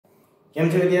કેમ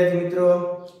છો વિદ્યાર્થી મિત્રો?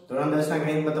 ધોરણ 10 ના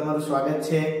ગણિતમાં તમારું સ્વાગત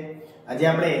છે. આજે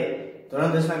આપણે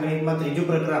ધોરણ 10 ના ગણિતમાં ત્રીજું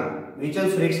પ્રકરણ વિચલ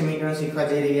સુરેખ સમીકરણ શીખવા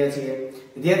જઈ રહ્યા છીએ.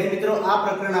 વિદ્યાર્થી મિત્રો, આ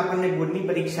પ્રકરણ આપણને બોર્ડની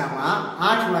પરીક્ષામાં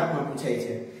 8 માર્કમાં પૂછાય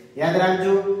છે. યાદ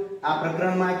રાખજો, આ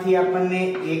પ્રકરણમાંથી આપણને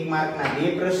 1 માર્કના 2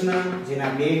 પ્રશ્ન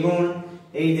જેના 2 ગુણ,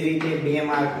 એ જ રીતે 2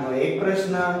 માર્કનો 1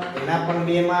 પ્રશ્ન એના પણ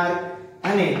 2 માર્ક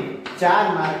અને 4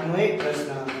 માર્કનો 1 પ્રશ્ન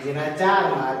જેના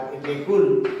 4 માર્ક એટલે કુલ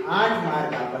 8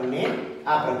 માર્ક આપણને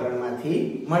આ પ્રકરણમાંથી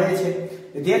મળે છે.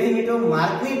 વિદ્યાર્થી મિત્રો,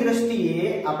 માર્કની દ્રષ્ટિએ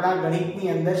આપણા ગણિતની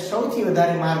અંદર સૌથી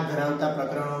વધારે માર્ક ધરાવતા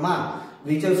પ્રકરણોમાં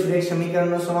વિચલ સુરેખ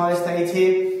સમીકરણનો સમાવેશ થાય છે.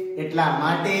 એટલા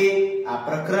માટે આ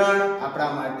પ્રકરણ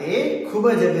આપણા માટે ખૂબ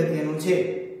જ અગત્યનું છે.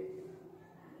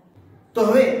 તો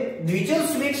હવે દ્વિચલ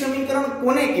સુરેખ સમીકરણ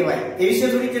કોને કહેવાય એ વિશે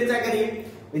થોડી ચર્ચા કરીએ.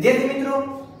 વિદ્યાર્થી મિત્રો,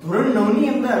 ધોરણ 9 ની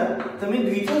અંદર તમે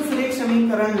દ્વિચલ સુરેખ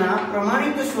સમીકરણના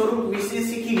પ્રમાણિત સ્વરૂપ વિશે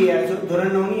શીખી ગયા છો.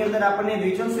 ધોરણ 9 ની અંદર આપણને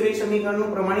દ્વિચલ સુરેખ સમીકરણનું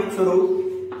પ્રમાણિત સ્વરૂપ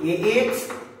ax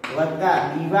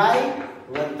by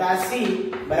c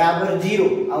બરાબર 0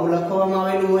 આવું લખવામાં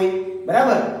આવેલું હોય,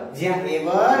 બરાબર, જ્યાં a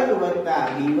વર્ગ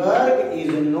b વર્ગ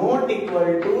is not equal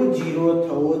to 0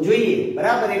 થવો જોઈએ,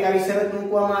 બરાબર. એક આવી શરત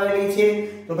મૂકવામાં આવેલી છે.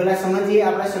 તો પહેલા સમજીએ,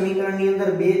 આપણા સમીકરણની અંદર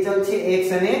બે ચલ છે x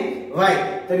અને y.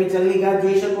 તમે ચલની ઘાત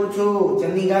જોઈ શકો છો.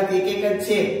 ચલની ઘાત એક જ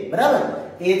છે, બરાબર.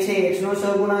 a છે x નો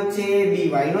સહગુણક છે, b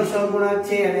y નો સહગુણક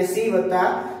છે અને c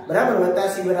બરાબર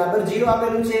c બરાબર 0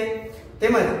 આપેલું છે.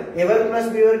 તેમજ a વર્ગ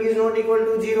b વર્ગ is not equal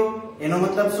to 0 એનો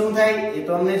મતલબ શું થાય એ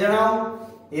તો અમને જણાવો.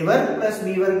 a વર્ગ b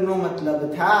વર્ગ નો મતલબ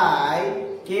થાય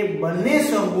કે બંને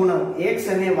સહગુણક x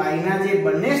અને y ના જે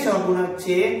બંને સહગુણક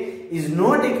છે is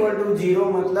not equal to 0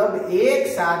 મતલબ એક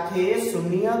સાથે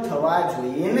શૂન્ય થવા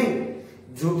જોઈએ નહીં.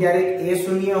 જો ક્યારેક a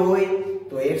શૂન્ય હોય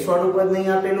તો x વાળું પદ નહીં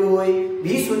આપેલું હોય, b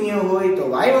શૂન્ય હોય તો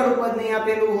y વાળું પદ નહીં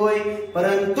આપેલું હોય,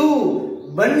 પરંતુ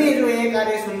બંને જો એક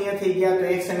આરે શૂન્ય થઈ ગયા તો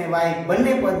x અને y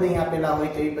બંને પદ નહીં આપેલા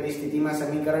હોય તો એ પરિસ્થિતિમાં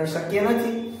સમીકરણ શક્ય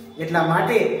નથી. એટલા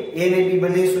માટે a અને b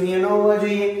બંને શૂન્ય ન હોવા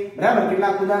જોઈએ, બરાબર.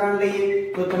 કેટલાક ઉદાહરણ લઈએ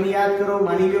તો તમે યાદ કરો.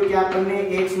 માની લો કે આપણને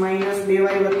x - 2y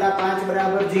 + 5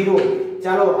 બરાબર 0.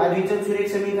 ચાલો, આ દ્વિચલ સુરેખ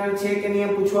સમીકરણ છે કે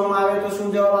નહીં પૂછવામાં આવે તો શું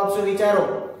જવાબ આપશો વિચારો?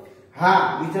 હા,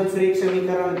 દ્વિચલ સુરેખ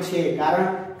સમીકરણ છે.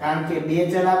 કારણ કે બે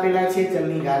ચલ આપેલા છે,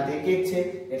 ચલની ઘાત એક છે,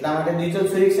 એટલા માટે દ્વિચલ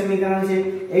સુરેખ સમીકરણ છે.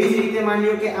 એવી જ રીતે માની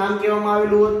લો કે આમ કહેવામાં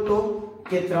આવેલું હોત તો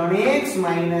કે 3x - 2/5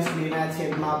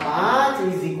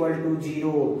 =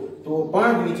 0 તો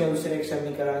પણ દ્વિચલ સુરેખ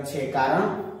સમીકરણ છે.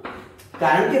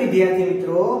 કારણ કે વિદ્યાર્થી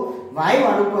મિત્રો, y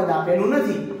વાળું પદ આપેલું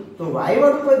નથી. તો y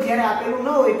વાળું પદ જ્યારે આપેલું ન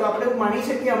હોય તો આપણે માની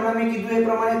શકીએ, હમણાં મેં કીધું એ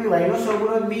પ્રમાણે કે y નો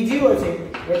સહગુણક b 0 છે,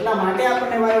 એટલા માટે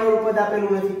આપણને y વાળું પદ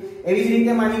આપેલું નથી. એવી જ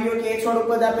રીતે માની લો કે x વાળું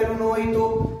પદ આપેલું ન હોય તો,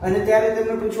 અને ત્યારે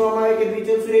તમને પૂછવામાં આવે કે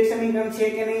દ્વિચલ સુરેખ સમીકરણ છે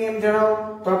કે નહીં એમ જણાવો,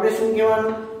 તો આપણે શું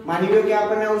કહેવાનું? માની લો કે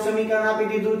આપણને આવું સમીકરણ આપી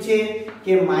દીધું છે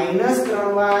કે -3y +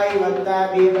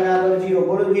 2 બરાબર 0.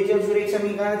 બોલો, દ્વિચલ સુરેખ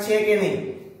સમીકરણ છે કે નહીં?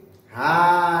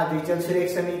 હા, દ્વિચલ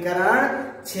સુરેખ સમીકરણ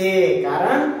છે.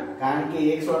 કારણ કે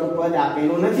x વાળું પદ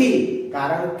આપેલું નથી,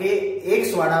 કારણ કે x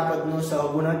વાળા પદનો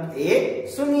સહગુણક એ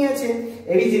 0 છે.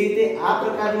 એવી જ રીતે આ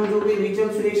પ્રકારનું જો કોઈ દ્વિચલ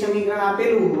સુરેખ સમીકરણ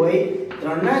આપેલું હોય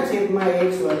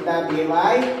 3/x +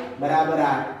 2y બરાબર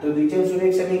 8 તો દ્વિચલ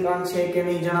સુરેખ સમીકરણ છે કે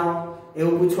નહીં જણાવો,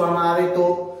 એવું પૂછવામાં આવે તો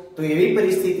એવી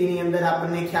પરિસ્થિતિની અંદર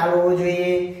આપણને ખ્યાલ હોવો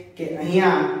જોઈએ કે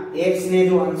અહીંયા x ને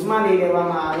જો અંશમાં લઈ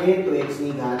લેવામાં આવે તો x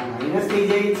ની ઘાત માઈનસ થઈ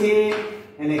જાય છે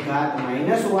અને ઘાત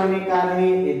માઈનસ હોવાને કારણે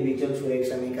એ દ્વિચલ સુરેખ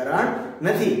સમીકરણ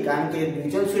નથી. કારણ કે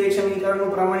દ્વિચલ સુરેખ સમીકરણનું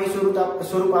પ્રમાણિત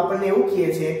સ્વરૂપ આપણને એવું કહે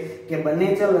છે કે બંને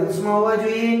ચલ અંશમાં હોવા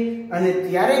જોઈએ અને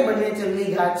ત્યારે બંને ચલની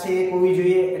ઘાત છે એક હોવી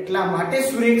જોઈએ. એટલા માટે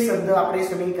સુરેખ શબ્દ આપણે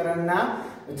સમીકરણના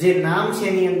જે નામ છે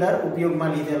એની અંદર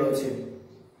ઉપયોગમાં લીધેલો છે.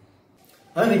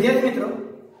 હવે વિદ્યાર્થી મિત્રો,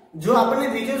 જો આપણને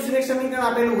દ્વિચલ સુરેખ સમીકરણ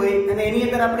આપેલું હોય અને એની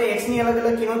અંદર આપણે x ની અલગ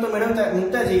અલગ કિંમતો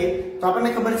મૂકતા જઈએ તો આપણને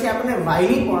ખબર છે આપણને y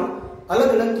ની પણ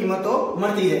અલગ અલગ કિંમતો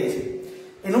મળતી જાય છે.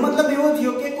 એનો મતલબ એવો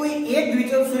થયો કે કોઈ એક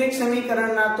દ્વિચલ સુરેખ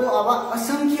સમીકરણના તો આવા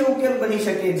અસંખ્ય ઉકેલ બની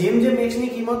શકે. જેમ જેમ x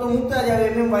ની કિંમતો મૂકતા જાય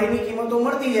એમ y ની કિંમતો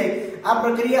મળતી જાય, આ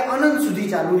પ્રક્રિયા અનંત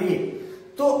સુધી ચાલુ રહે.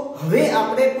 તો હવે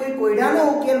આપણે કોઈ કોયડાનો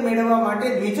ઉકેલ મેળવવા માટે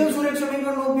દ્વિચલ સુરેખ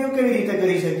સમીકરણનો ઉપયોગ કેવી રીતે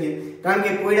કરી શકીએ? કારણ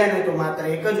કે કોયડાને તો માત્ર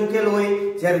એક જ ઉકેલ હોય,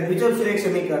 જ્યારે દ્વિચલ સુરેખ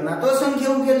સમીકરણના તો અસંખ્ય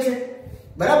ઉકેલ છે,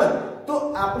 બરાબર. તો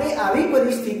આપણે આવી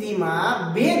પરિસ્થિતિમાં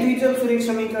બે દ્વિચલ સુરેખ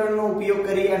સમીકરણનો ઉપયોગ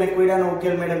કરી અને કોયડાનો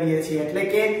ઉકેલ મેળવીએ છીએ. એટલે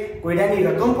કે કોયડાની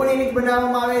રકમ પણ એવી જ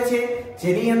બનાવવામાં આવે છે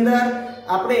જેની અંદર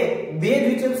આપણે બે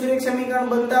દ્વિચલ સુરેખ સમીકરણ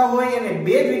બનતા હોય અને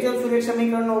બે દ્વિચલ સુરેખ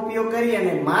સમીકરણનો ઉપયોગ કરી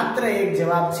અને માત્ર એક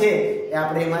જવાબ છે એ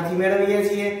આપણે એમાંથી મેળવીએ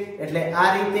છીએ. એટલે આ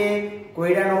રીતે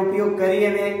કોયડાનો ઉપયોગ કરી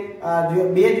અને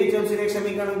બે દ્વિચલ સુરેખ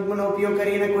સમીકરણનો ઉપયોગ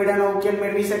કરીને કોયડાનો ઉકેલ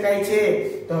મેળવી શકાય છે.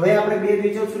 તો હવે આપણે બે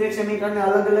દ્વિચલ સુરેખ સમીકરણને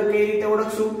અલગ અલગ કઈ રીતે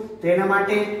ઓળખશું? તો એના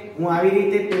માટે હું આવી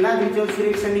રીતે પહેલા દ્વિચલ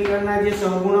સુરેખ સમીકરણના જે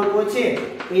સહગુણકો છે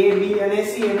a b અને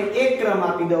c એને એક ક્રમ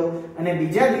આપી દઉં અને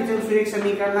બીજા દ્વિચલ સુરેખ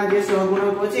સમીકરણના જે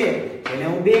સહગુણકો છે એને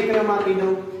હું બે ક્રમ આપી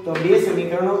દઉં તો બે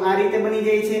સમીકરણો આ રીતે બની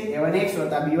જાય છે a1x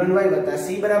 + b1y + c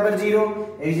 = 0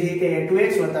 એવી જ રીતે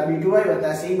a2x + b2y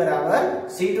 + c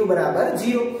 = c2 =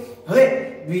 0 હવે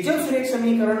દ્વિચલ સુરેખ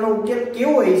સમીકરણનો ઉકેલ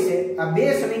કેવો હશે આ બે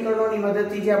સમીકરણોની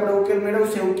મદદથી જે આપણે ઉકેલ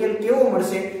મેળવશે ઉકેલ કેવો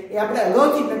મળશે એ આપણે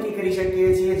અગાઉથી નક્કી કરી શકીએ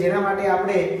છીએ જેના માટે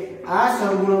આપણે આ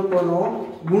સહગુણકોનો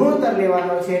ગુણોત્તર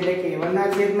લેવાનો છે એટલે કે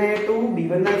a1/a2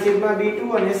 b1/b2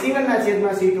 અને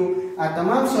c1/c2 આ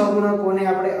તમામ સહગુણકોને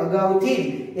આપણે અગાઉથી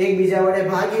એકબીજા વડે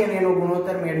ભાગી અને એનો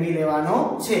ગુણોત્તર મેળવી લેવાનો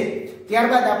છે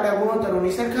ત્યારબાદ આપણે આ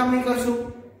ગુણોત્તરોની સરખામણી કરશું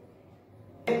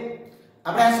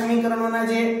આપણે આ સમીકરણોના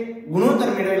જે ગુણોત્તર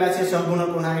મેળવેલા છે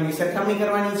સહગુણકોના એની સરખામણી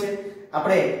કરવાની છે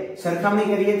આપણે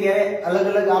સરખામણી કરીએ ત્યારે અલગ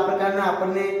અલગ આ પ્રકારના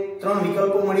આપણને ત્રણ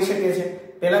વિકલ્પો મળી શકે છે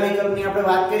પહેલા વિકલ્પની આપણે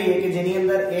વાત કરીએ કે જેની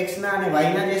અંદર x ના અને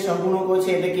y ના જે સહગુણકો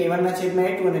છે એટલે કે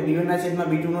a1/a2 અને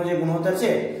b1/b2 નો જે ગુણોત્તર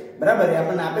છે બરાબર એ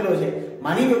આપણને આપેલો છે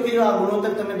માની લો કે જો આ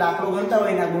ગુણોત્તર તમે દાખલો ગણતા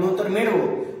હોય ને આ ગુણોત્તર મેળવો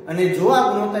અને જો આ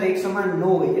ગુણોત્તર એક સમાન ન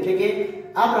હોય એટલે કે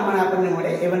આ પ્રમાણે આપણને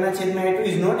મળે a1/a2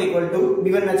 ≠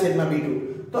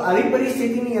 b1/b2 તો આવી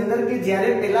પરિસ્થિતિની અંદર કે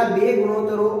જ્યારે પેલા બે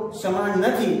ગુણોત્તરો સમાન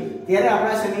નથી ત્યારે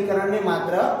આપણા સમીકરણને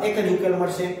માત્ર એક જ ઉકેલ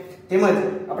મળશે તેમજ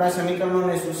આપણા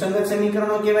સમીકરણોને સુસંગત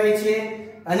સમીકરણો કહેવાય છે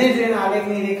અને જો એના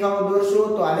આલેખની રેખાઓ દોરશો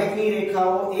તો આલેખની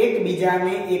રેખાઓ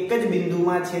એકબીજાને એક જ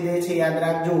બિંદુમાં છેદે છે યાદ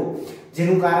રાખજો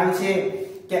જેનું કારણ છે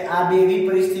કે આ બે એવી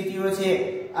પરિસ્થિતિઓ છે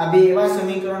આ બે એવા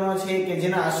સમીકરણો છે કે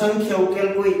જેના અસંખ્ય ઉકેલ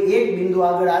કોઈ એક બિંદુ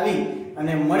આગળ આવી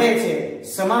અને મળે છે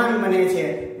સમાન બને છે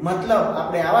મતલબ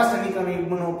આપણે આવા સમીકરણ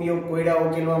યુગ્મનો ઉપયોગ કોયડા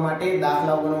ઉકેલવા માટે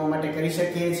દાખલાઓ ગણવા માટે કરી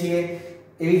શકીએ છીએ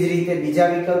એવી જ રીતે બીજા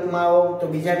વિકલ્પમાં આવો તો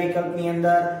બીજા વિકલ્પની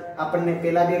અંદર આપણને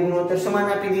પહેલા બે ગુણોત્તર સમાન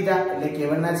આપી દીધા એટલે કે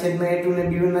a1/a2 ને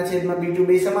b1/b2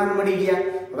 બે સમાન મળી ગયા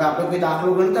હવે આપણે કોઈ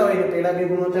દાખલો ગણતા હોય તો પહેલા બે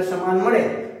ગુણોત્તર સમાન મળે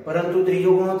પરંતુ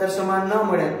ત્રીજો ગુણોત્તર સમાન ન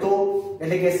મળે તો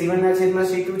એટલે કે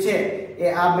c1/c2 છે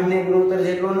એ આ બંને ગુણોત્તર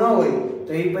જેટલો ન હોય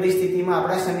તો એ પરિસ્થિતિમાં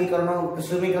આપણા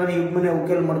સમીકરણ યુગ્મને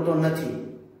ઉકેલ મળતો નથી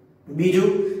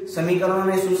બીજું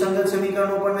સમીકરણોને સુસંગત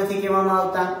સમીકરણો પણ નથી કહેવામાં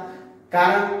આવતા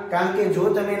કારણ કે જો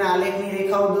તમે એના આલેખની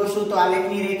રેખાઓ દોરશો તો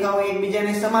આલેખની રેખાઓ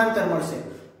એકબીજાને સમાંતર મળશે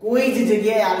કોઈ જ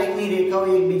જગ્યાએ આલેખની રેખાઓ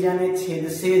એકબીજાને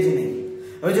છેદશે જ નહીં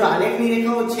હવે જો આલેખની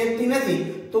રેખાઓ છેદતી નથી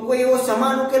તો કોઈ એવો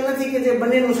સમાન ઉકેલ નથી કે જે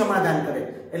બંનેનું સમાધાન કરે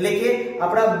એટલે કે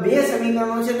આપણા બે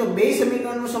સમીકરણો છે તો બે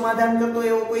સમીકરણનું સમાધાન કરતો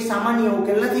એવો કોઈ સામાન્ય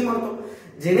ઉકેલ નથી મળતો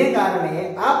જેને કારણે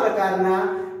આ પ્રકારના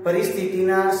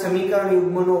પરિસ્થિતિના સમીકરણ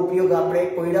યુગ્મનો ઉપયોગ આપણે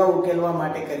કોયડા ઉકેલવા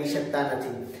માટે કરી શકતા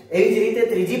નથી એવી જ રીતે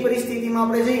ત્રીજી પરિસ્થિતિમાં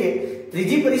આપણે જઈએ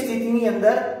ત્રીજી પરિસ્થિતિની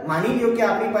અંદર માની લો કે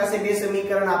આપણી પાસે બે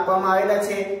સમીકરણ આપવામાં આવેલા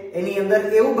છે એની અંદર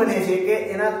એવું બને છે કે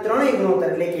એના ત્રણેય ગુણોત્તર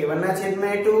એટલે કે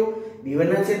a1/a2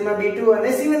 b1/b2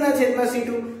 અને c1/c2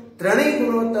 ત્રણેય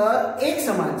ગુણોત્તર એક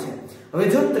સમાન છે હવે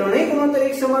જો ત્રણેય ગુણોત્તર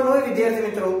એક સમાન હોય વિદ્યાર્થી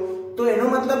મિત્રો તો એનો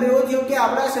મતલબ એવો થયો કે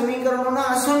આપણા સમીકરણોના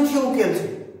અસંખ્ય ઉકેલ છે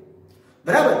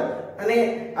બરાબર અને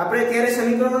આપણે ત્યારે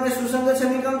સમીકરણોને સુસંગત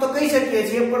સમીકરણ તો કહી શકીએ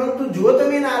છીએ પરંતુ જો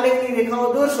તમે એના આલેખની રેખાઓ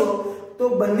દોરશો તો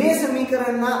બંને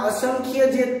સમીકરણના અસંખ્ય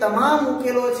જે તમામ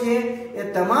ઉકેલો છે એ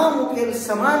તમામ ઉકેલ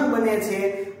સમાન બને છે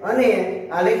અને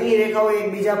આલેખની રેખાઓ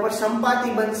એકબીજા પર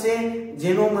સંપાતી બનશે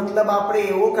જેનો મતલબ આપણે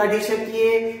એવો કાઢી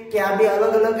શકીએ કે આ બે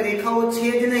અલગ અલગ રેખાઓ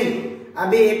છે જ નહીં આ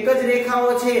બે એક જ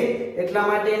રેખાઓ છે એટલા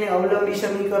માટે એને અવલંબી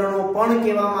સમીકરણો પણ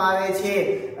કહેવામાં આવે છે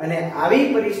અને આવી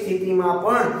પરિસ્થિતિમાં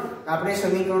પણ આપણે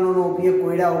સમીકરણોનો ઉપયોગ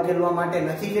કોયડા ઉકેલવા માટે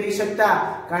નથી કરી શકતા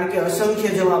કારણ કે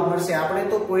અસંખ્ય જવાબ મળશે આપણે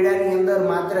તો કોયડાની અંદર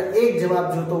માત્ર એક જવાબ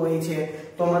જોતો હોય છે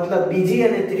તો મતલબ બીજી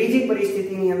અને ત્રીજી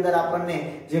પરિસ્થિતિની અંદર આપણને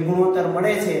જે ગુણોત્તર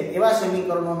મળે છે એવા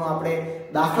સમીકરણોનો આપણે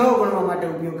દાખલાઓ ગણવા માટે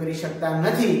ઉપયોગ કરી શકતા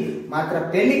નથી માત્ર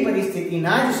પહેલી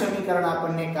પરિસ્થિતિના જ સમીકરણ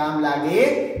આપણને કામ લાગે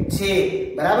છે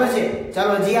બરાબર છે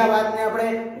ચાલો હજી આ વાતને આપણે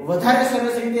વધારે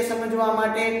સરસ રીતે સમજવા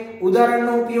માટે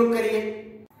ઉદાહરણનો ઉપયોગ કરીએ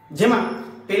જેમાં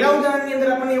પહેલા ઉદાહરણની અંદર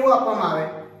આપણને એવું આપવામાં આવે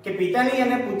કે પિતાની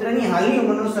અને પુત્રની હાલની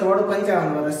ઉંમરનો સરવાળો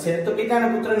 55 વર્ષ છે તો પિતા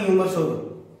અને પુત્રની ઉંમર શોધો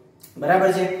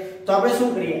બરાબર છે તો આપણે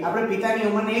શું કરીએ આપણે પિતાની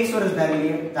ઉંમરને x વર્ષ ધારી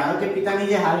લઈએ ધારો કે પિતાની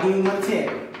જે હાલની ઉંમર છે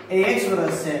એ x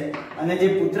વર્ષ છે અને જે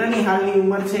પુત્રની હાલની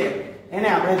ઉંમર છે એને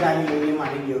આપણે ધારી લઈએ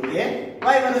માની લ્યો કે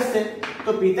y વર્ષ છે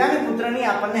તો પિતા અને પુત્રની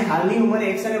આપણને હાલની ઉંમર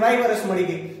x અને y વર્ષ મળી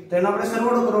ગઈ તો એનો આપણે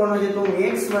સરવાળો કરવાનો છે તો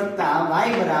x + y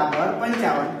 =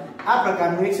 55 આ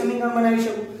પ્રકારનું એક સમીકરણ બનાવી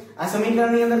શકું આ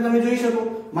સમીકરણની અંદર તમે જોઈ શકો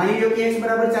માની લો કે x =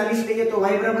 40 લઈએ તો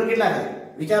y = કેટલા થાય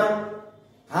વિચારો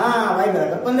હા y =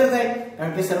 15 થાય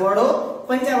કારણ કે સરવાળો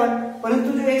 55 પરંતુ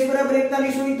જો x =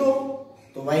 41 હોય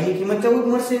તો y ની કિંમત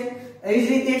 14 મળશે એવી જ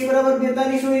રીતે x =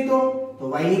 42 હોય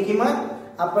તો y ની કિંમત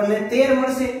આપણને 13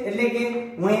 મળશે એટલે કે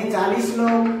હું અહીંયા 40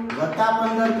 લઉં વત્તા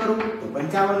 15 કરું તો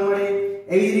 55 મળે.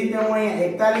 એવી જ રીતે હું અહીંયા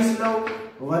 41 લઉં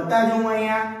વત્તા જો હું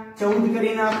અહીંયા 14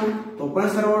 કરી નાખું તો પણ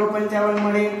સરવાળો 55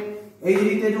 મળે. એવી જ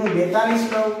રીતે જો હું 42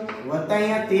 લઉં વત્તા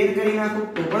અહીંયા 13 કરી નાખું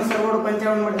તો પણ સરવાળો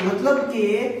 55 મળે. મતલબ કે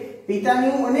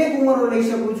પિતાની હું અનેક ઉંમરો લઈ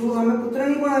શકું છું અને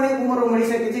પુત્રની પણ અનેક ઉંમરો મળી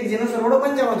શકે છે જેનો સરવાળો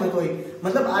 55 થતો હોય.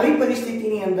 મતલબ આવી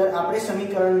પરિસ્થિતિની અંદર આપણે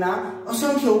સમીકરણના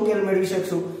અસંખ્ય ઉકેલ મેળવી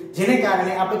શકશું, જેને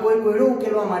કારણે આપણે કોઈ કોયડો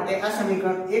ઉકેલવા માટે આ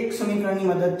સમીકરણ એક સમીકરણની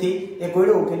મદદથી એ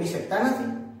કોયડો ઉકેલી શકતા નથી,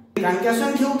 કારણ કે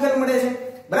અસંખ્ય ઉકેલ મળે છે.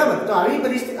 બરાબર. તો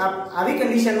આવી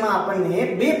કન્ડિશનમાં આપણને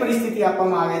બે પરિસ્થિતિ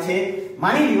આપવામાં આવે છે.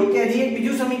 માની લ્યો કે હજી એક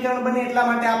બીજું સમીકરણ બને એટલા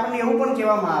માટે આપણને એવું પણ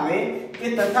કહેવામાં આવે કે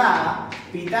તથા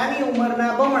પિતાની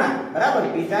ઉંમરના બમણા. બરાબર.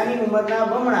 પિતાની ઉંમરના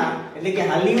બમણા એટલે કે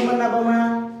હાલની ઉંમરના બમણા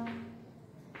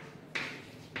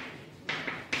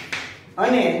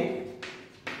અને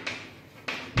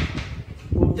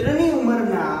પુત્રની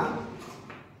ઉંમરના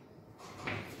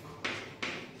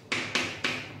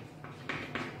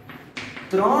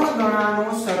ત્રણ ગણાનો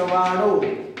સરવાળો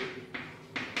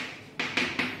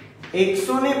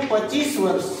 125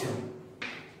 વર્ષ છે.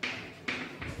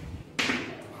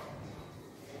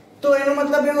 તો એનો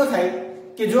મતલબ એવો થાય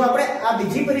કે જો આપણે આ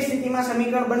બીજી પરિસ્થિતિમાં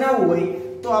સમીકરણ બનાવવું હોય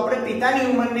તો આપણે પિતાની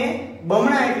ઉંમરને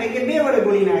બમણા એટલે કે 2 વડે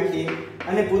ગુણી નાખીએ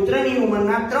અને પુત્રની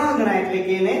ઉંમરના 3 ગણા એટલે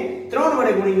કે એને 3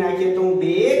 વડે ગુણી નાખીએ તો હું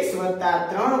 2x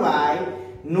 + 3y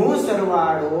નો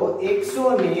સરવાળો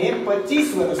 125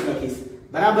 વર્ષ લખીશ.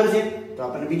 બરાબર છે. તો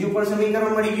આપણને બીજું પણ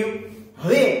સમીકરણ મળી ગયું.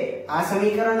 હવે આ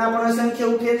સમીકરણના પણ અસંખ્ય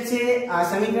ઉકેલ છે, આ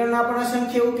સમીકરણના પણ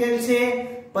અસંખ્ય ઉકેલ છે,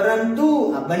 પરંતુ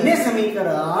આ બંને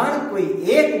સમીકરણ કોઈ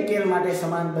એક ઉકેલ માટે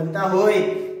સમાન બનતા હોય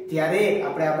ત્યારે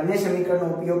આપણે આ બંને સમીકરણનો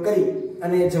ઉપયોગ કરી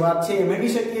અને જવાબ છે એ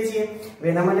મેળવી શકીએ છીએ. હવે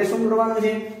એના માટે શું કરવાનું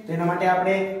છે? તો એના માટે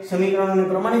આપણે સમીકરણોને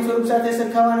પ્રમાણિત સ્વરૂપ સાથે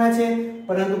સરખાવવાના છે,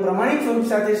 પરંતુ પ્રમાણિત સ્વરૂપ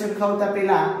સાથે સરખાવતા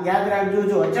પહેલા યાદ રાખજો,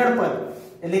 જો અચળ પદ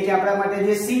એટલે કે આપણા માટે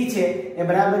જે c છે એ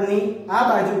બરાબરની આ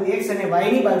બાજુ x અને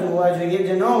y ની બાજુ હોવા જોઈએ.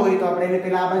 જો ન હોય તો આપણે એને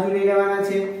પહેલા આ બાજુ લઈ લેવાના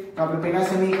છે. તો આપણે પહેલા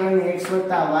સમીકરણને x +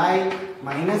 y -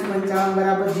 55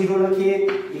 બરાબર 0 લખીએ.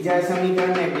 બીજા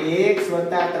સમીકરણને 2x +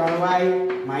 3y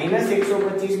 -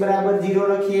 125 બરાબર 0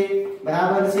 લખીએ.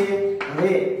 બરાબર છે.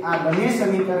 હવે આ બંને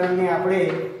સમીકરણને આપણે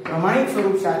પ્રમાણિત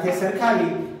સ્વરૂપ સાથે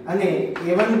સરખાવી અને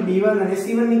a1 b1 અને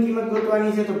c1 ની કિંમત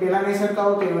ગોતવાની છે. તો પહેલાને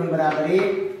સરખાવો તો a1 બરાબર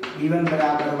 1, b1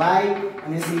 બરાબર y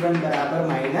અને c1 બરાબર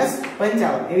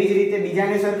 -55. એવી જ રીતે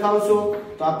બીજાને સરખાવશો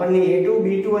તો આપણને a2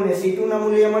 b2 અને c2 ના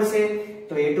મૂલ્ય મળશે.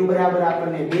 તો a2 બરાબર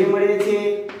આપણને 2 મળે છે,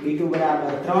 b2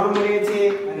 બરાબર 3 મળે છે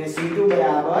અને c2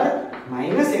 બરાબર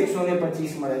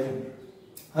 -125 મળે છે.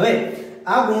 હવે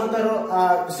આ ગુણોત્તરો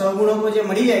સહગુણકો જે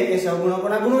મળી જાય તે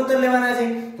સહગુણકોના ગુણોત્તર લેવાના છે.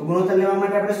 તો ગુણોત્તર લેવા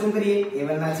માટે આપણે શું કરીએ?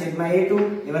 a1 ના છેદમાં a2,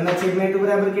 a1 ના છેદમાં a2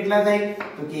 બરાબર કેટલા થાય?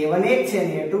 તો કે a1 1 છે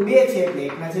અને a2 2 છે એટલે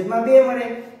 1 ના છેદમાં 2 મળે.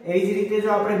 એવી જ રીતે જો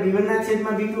આપણે b1 ના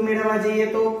છેદમાં b2 મેળવવા જઈએ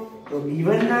તો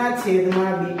b1 ના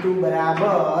છેદમાં b2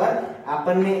 બરાબર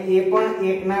આપણને એ પણ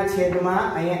 1 ના છેદમાં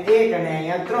અહીંયા 1 અને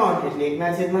અહીંયા 3 એટલે 1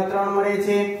 ના છેદમાં 3 મળે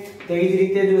છે. તેવી જ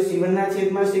રીતે જો c1 ના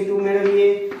છેદમાં c2 મેળવીએ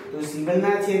તો c1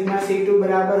 ના છેદમાં c2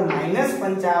 બરાબર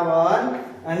 -55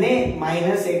 અને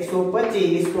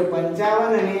 -125. તો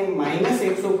 55 અને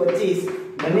 -125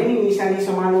 બંનેની નિશાની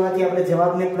સમાન હોવાથી આપણે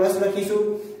જવાબને પ્લસ લખીશું.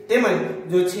 તેમજ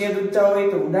જો છેદ ઉડતા હોય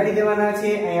તો ઉડાડી દેવાના છે.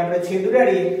 અહીં આપણે છેદ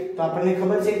ઉડાડીએ તો આપણને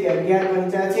ખબર છે કે 11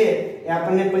 પંચા છે એ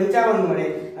આપણને 55 મળે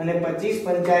અને 25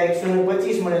 પંચા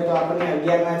 125 મળે તો આપણને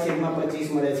 11 ના છેદમાં 25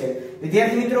 મળે છે.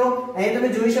 વિદ્યાર્થી મિત્રો, અહીં તમે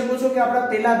જોઈ શકો છો કે આપણા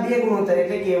પહેલા બે ગુણોત્તર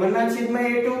એટલે કે a1 ના છેદમાં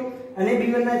a2 અને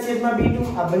b1 ના છેદમાં b2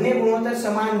 આ બંને ગુણોત્તર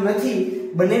સમાન નથી,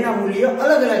 બંનેના મૂલ્યો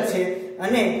અલગ અલગ છે.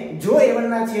 અને જો a1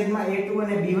 ના છેદમાં a2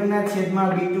 અને b1 ના છેદમાં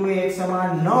b2 એ એક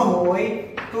સમાન ન હોય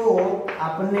તો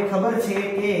આપણને ખબર છે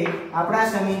કે આપણા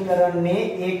સમીકરણને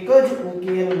એક જ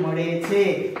ઉકેલ મળે છે.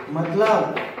 મતલબ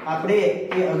આપણે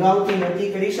એ અગાઉથી નક્કી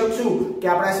કરી શકશું કે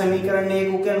આપણા સમીકરણને એક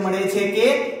ઉકેલ મળે છે કે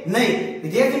નહીં.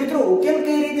 વિદ્યાર્થી મિત્રો, ઉકેલ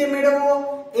કઈ રીતે મેળવવો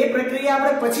એ પ્રક્રિયા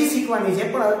આપણે પછી શીખવાની છે,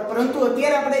 પરંતુ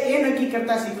અત્યારે આપણે એ નક્કી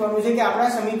કરતા શીખવાનું છે કે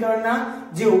આપણા સમીકરણના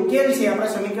જે ઉકેલ છે,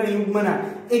 આપણા સમીકરણ યુગ્મના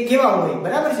એ કેવા હોય.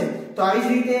 બરાબર છે. તો આવી જ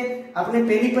રીતે આપણે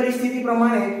પહેલી પરિસ્થિતિ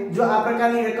પ્રમાણે જો આ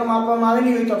પ્રકારની રકમ આપવામાં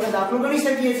આવેલી હોય તો આપણે દાખલો ગણી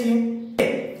શકીએ છીએ.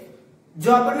 જો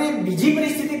આપણને બીજી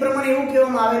પરિસ્થિતિ પ્રમાણે એવું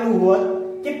કહેવામાં આવેલું હોત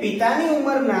કે પિતાની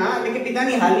ઉંમરના એટલે કે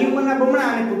પિતાની હાલની ઉંમરના બમણા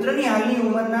અને પુત્રની હાલની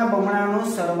ઉંમરના બમણાનો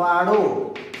સરવાળો,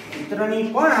 પુત્રની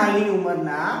પણ હાલની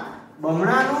ઉંમરના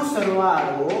બમણાનો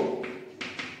સરવાળો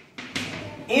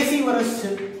 80 વર્ષ છે.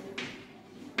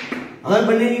 હવે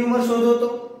બંનેની ઉંમર શોધો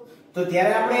તો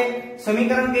ત્યારે આપણે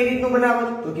સમીકરણ કઈ રીતનું બનાવવું?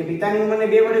 તો કે પિતાની ઉંમરને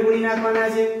 2 વડે ગુણી નાખવાના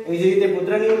છે. એવી જ રીતે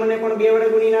પુત્રની ઉંમરને પણ 2 વડે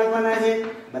ગુણી નાખવાના છે.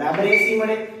 બરાબર 80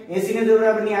 મળે. 80 ને જો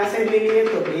બરાબરની આ સાઈડ લઈ લઈએ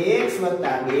તો 2x +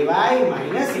 2y -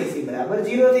 80 બરાબર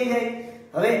 0 થઈ જાય.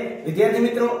 હવે વિદ્યાર્થી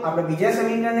મિત્રો આપણે બીજા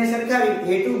સમીકરણને સરખાવી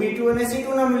a2 b2 અને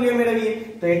c2 ના મૂલ્ય મેળવીએ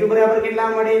તો a2 બરાબર કેટલા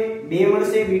મળે 2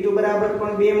 મળશે, b2 બરાબર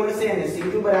પણ 2 મળશે અને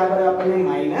c2 બરાબર આપણને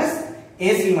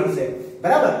 -80 મળશે.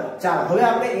 બરાબર. ચાલો હવે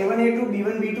આપણે a1 a2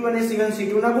 b1 b2 અને c1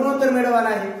 c2 ના ગુણોત્તર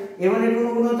મેળવવાના છે. a1 a2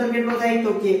 નો ગુણોત્તર કેટલો થાય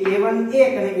તો કે a1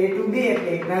 1 અને a2 2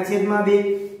 એટલે 1/2.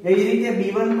 એવી જ રીતે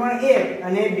b1 પણ 1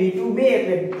 અને b2 2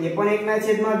 એટલે એ પણ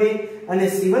 1/2 અને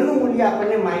c1 નું મૂલ્ય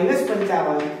આપણને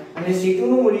 -55 અને c2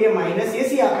 નું મૂલ્ય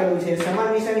 -80 આપેલું છે. સમાન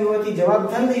નિશાની હોવાથી જવાબ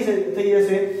ધન થઈ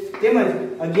જશે. તેમજ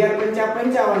 11 ×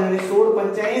 55 અને 16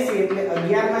 × 80 એટલે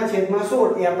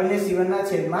 11/16 એ આપણને c1 ના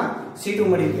છેદમાં c2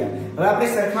 મળી ગયા. હવે આપણે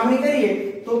સરખામણી કરીએ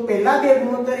તો પહેલા બે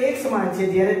ગુણોત્તર એક સમાન છે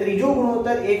જ્યારે ત્રીજો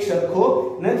ગુણોત્તર એક સરખો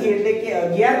નથી એટલે કે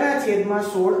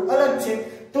 11/16 અલગ છે.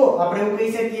 તો આપણે એવું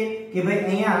કહી શકીએ કે ભાઈ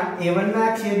અહીંયા a1 ના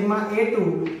છેદમાં a2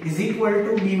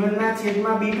 b1 ના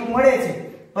છેદમાં b2 મળે છે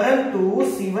પરંતુ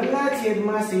c1 ના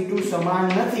છેદમાં c2 સમાન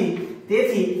નથી.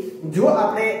 તેથી જો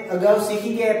આપણે અગાઉ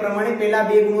શીખી ગયા એ પ્રમાણે પહેલા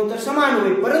બે ગુણોત્તર સમાન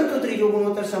હોય પરંતુ ત્રીજો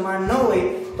ગુણોત્તર સમાન ન હોય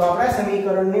તો આપણા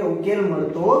સમીકરણને ઉકેલ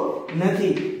મળતો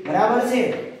નથી. બરાબર છે.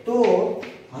 તો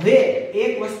હવે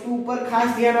એક વસ્તુ ઉપર ખાસ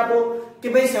ધ્યાન આપો કે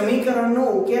ભાઈ સમીકરણનો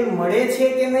ઉકેલ મળે છે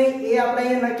કે નહીં એ આપણે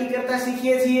અહીંયા નક્કી કરતા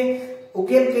શીખીએ છીએ.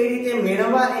 ઉકેલ કઈ રીતે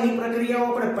મેળવવા એની પ્રક્રિયાઓ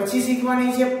આપણે પછી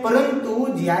શીખવાની છે પરંતુ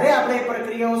જ્યારે આપણે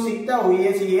પ્રક્રિયાઓ શીખતા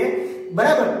હોઈએ છીએ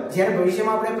બરાબર જ્યારે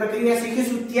ભવિષ્યમાં આપણે પ્રક્રિયા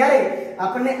શીખીશું ત્યારે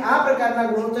આપણને આ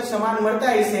પ્રકારના ગુણોત્તર સમાન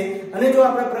મળતા હશે અને જો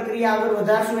આપણે પ્રક્રિયા આગળ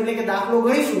વધારશું એટલે કે દાખલો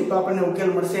ગણીશું તો આપણને ઉકેલ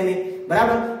મળશે નહીં.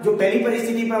 બરાબર. જો પહેલી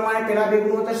પરિસ્થિતિ પ્રમાણે પહેલા બે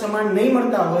ગુણોત્તર સમાન નહીં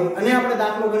મળતા હોય અને આપણે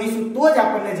દાખલો ગણીશું તો જ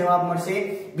આપણને જવાબ મળશે.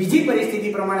 બીજી પરિસ્થિતિ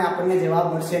પ્રમાણે આપણને જવાબ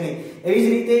મળશે નહીં. એવી જ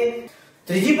રીતે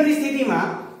ત્રીજી પરિસ્થિતિમાં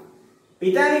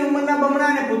પિતાની ઉંમરના બમણા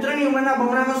અને પુત્રની ઉંમરના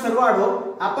બમણાનો સરવાળો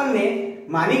આપણને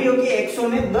માની લો કે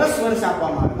 110 વર્ષ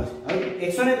આપવામાં આવ્યો છે.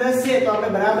 હવે 110 છે તો આપણે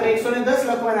બરાબર 110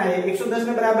 લખવાના છે. 110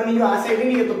 ને બરાબરની જો આ સાઈડ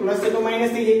લઈએ તો પ્લસ છે તો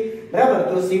માઈનસ થઈ જાય. બરાબર.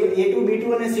 તો a2 b2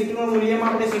 અને c2 ના મૂલ્યમાં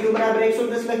આપણે c2 બરાબર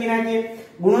 110 લખી નાખીએ.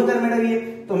 ગુણોત્તર મેળવીએ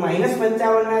તો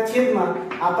 -55 ના છેદમાં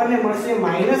આપણને મળશે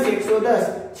 -110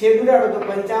 છેદ ઉડાડો તો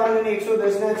 55 અને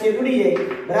 110 ના છેદ ઉડી જાય.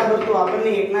 બરાબર. તો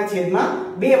આપણને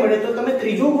 1/2 મળે. તો તમે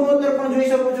ત્રીજો ગુણોત્તર પણ જોઈ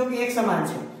શકો છો કે એક સમાન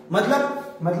છે.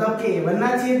 મતલબ કે a1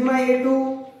 ના છેદમાં a2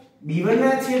 b1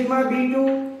 ના છેદમાં b2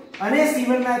 અને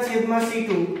c1 ના છેદમાં c2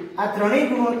 આ ત્રણેય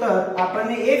ગુણોત્તર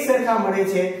આપણને એક સરખા મળે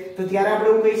છે. તો ત્યારે આપણે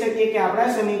એવું કહી શકીએ કે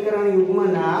આપણા સમીકરણ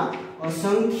યુગ્મના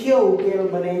અસંખ્ય ઉકેલ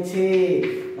બને છે.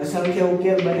 અસંખ્ય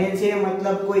ઉકેલ બને છે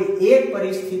મતલબ કોઈ એક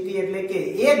પરિસ્થિતિ એટલે કે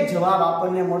એક જવાબ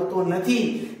આપણને મળતો નથી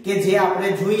કે જે આપણે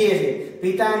જોઈએ છે.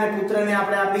 પિતા અને પુત્રને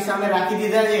આપણે આપણી સામે રાખી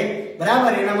દીધા છે.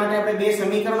 બરાબર. એના માટે આપણે બે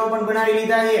સમીકરણો પણ બનાવી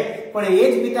લીધા છે પણ એ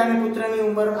જ પિતા અને પુત્રની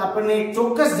ઉંમર આપણને એક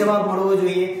ચોક્કસ જવાબ મળવો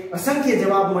જોઈએ. અસંખ્ય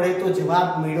જવાબ મળે તો જવાબ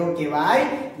મેળો કહેવાય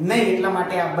નહીં. એટલા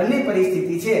માટે આ બંને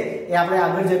પરિસ્થિતિ છે એ આપણે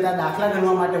આગળ જતા દાખલા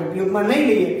ગણવા માટે ઉપયોગમાં નહીં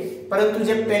લઈએ પરંતુ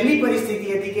જે પહેલી પરિસ્થિતિ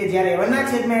હતી કે જ્યારે a1 ના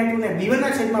છેદમાં a2 ને b1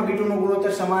 ના છેદમાં b2 નો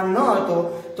ગુણોત્તર સમાન ન હતો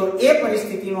તો એ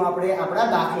પરિસ્થિતિનો આપણે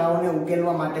આપણા દાખલાઓને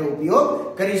ઉકેલવા માટે ઉપયોગ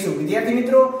કરીશું. વિદ્યાર્થી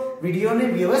મિત્રો વિડિયોને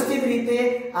વ્યવસ્થિત રીતે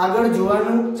આગળ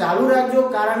જોવાનું ચાલુ રાખજો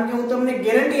કારણ કે હું તમને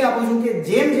ગેરંટી આપું છું કે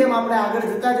જેમ જેમ આપણે આગળ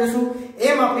જતા જશું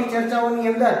એમ આપણી ચર્ચાઓની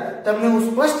અંદર તમને હું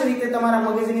સ્પષ્ટ રીતે તમારા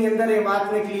મગજની અંદર એ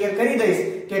વાતને ક્લિયર કરી દઈશ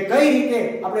કે કઈ રીતે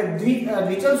આપણે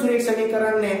દ્વિચલ સુરેખ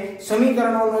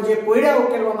સમીકરણોનો જે કોયડા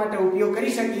ઉકેલવા માટે ઉપયોગ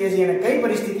કરી શકીએ છીએ અને કઈ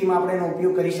પરિસ્થિતિમાં આપણે એનો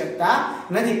ઉપયોગ કરી શકતા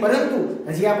નથી. પરંતુ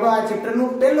હજી આપણો આ ચેપ્ટરનો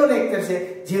પહેલો લેક્ચર છે.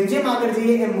 જેમ જેમ આગળ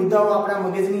જઈએ એમ મુદ્દાઓ આપણા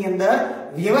મગજની અંદર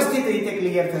વ્યવસ્થિત રીતે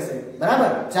ક્લિયર થશે.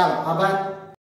 બરાબર. ચાલો આભાર.